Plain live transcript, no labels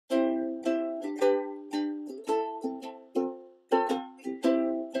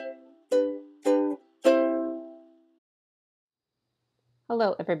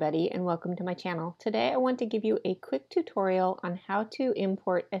Hello everybody and welcome to my channel. Today I want to give you a quick tutorial on how to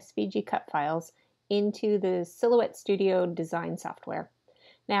import SVG cut files into the Silhouette Studio design software.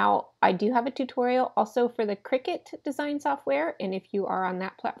 Now I do have a tutorial also for the Cricut design software, and if you are on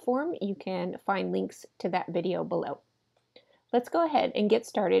that platform you can find links to that video below. Let's go ahead and get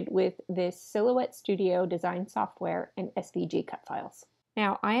started with this Silhouette Studio design software and SVG cut files.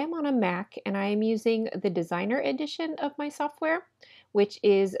 Now I am on a Mac and I am using the designer edition of my software, which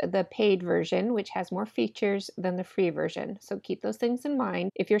is the paid version, which has more features than the free version. So keep those things in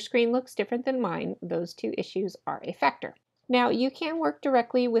mind. If your screen looks different than mine, those two issues are a factor. Now you can work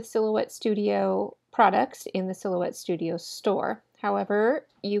directly with Silhouette Studio products in the Silhouette Studio store. However,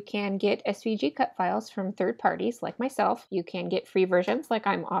 you can get SVG cut files from third parties like myself. You can get free versions like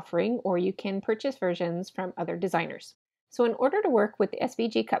I'm offering, or you can purchase versions from other designers. So in order to work with the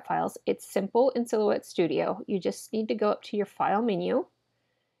SVG cut files, it's simple in Silhouette Studio. You just need to go up to your File menu.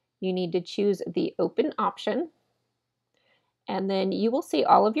 You need to choose the Open option, and then you will see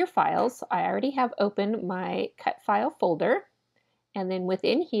all of your files. I already have open my cut file folder, and then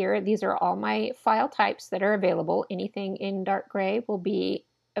within here, these are all my file types that are available. Anything in dark gray will be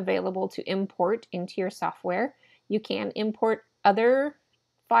available to import into your software. You can import other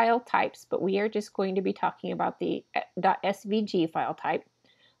file types, but we are just going to be talking about the .svg file type.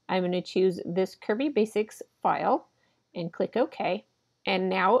 I'm going to choose this Curvy Basics file and click OK. And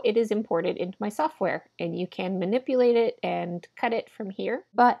now it is imported into my software, and you can manipulate it and cut it from here.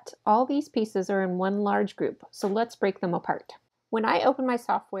 But all these pieces are in one large group, so let's break them apart. When I open my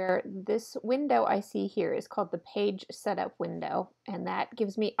software, this window I see here is called the Page Setup window, and that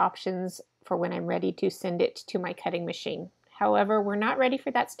gives me options for when I'm ready to send it to my cutting machine. However, we're not ready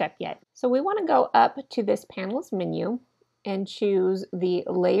for that step yet. So we want to go up to this panels menu and choose the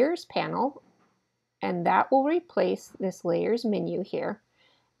Layers panel, and that will replace this Layers menu here.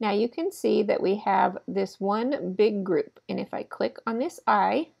 Now you can see that we have this one big group, and if I click on this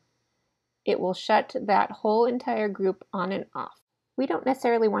eye, it will shut that whole entire group on and off. We don't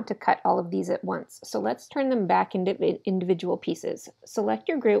necessarily want to cut all of these at once, so let's turn them back into individual pieces. Select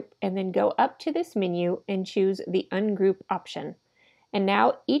your group and then go up to this menu and choose the Ungroup option. And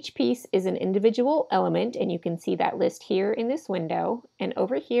now each piece is an individual element, and you can see that list here in this window. And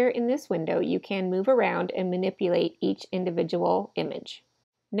over here in this window, you can move around and manipulate each individual image.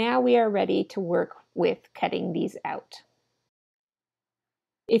 Now we are ready to work with cutting these out.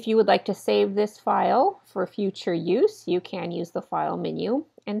 If you would like to save this file for future use, you can use the File menu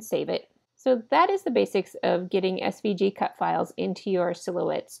and save it. So that is the basics of getting SVG cut files into your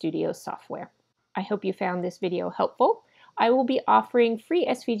Silhouette Studio software. I hope you found this video helpful. I will be offering free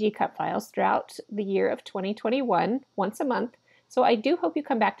SVG cut files throughout the year of 2021, once a month. So I do hope you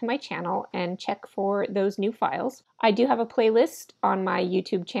come back to my channel and check for those new files. I do have a playlist on my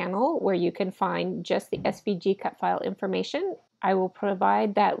YouTube channel where you can find just the SVG cut file information. I will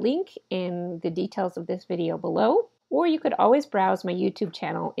provide that link in the details of this video below, or you could always browse my YouTube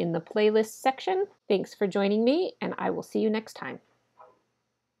channel in the playlist section. Thanks for joining me, and I will see you next time.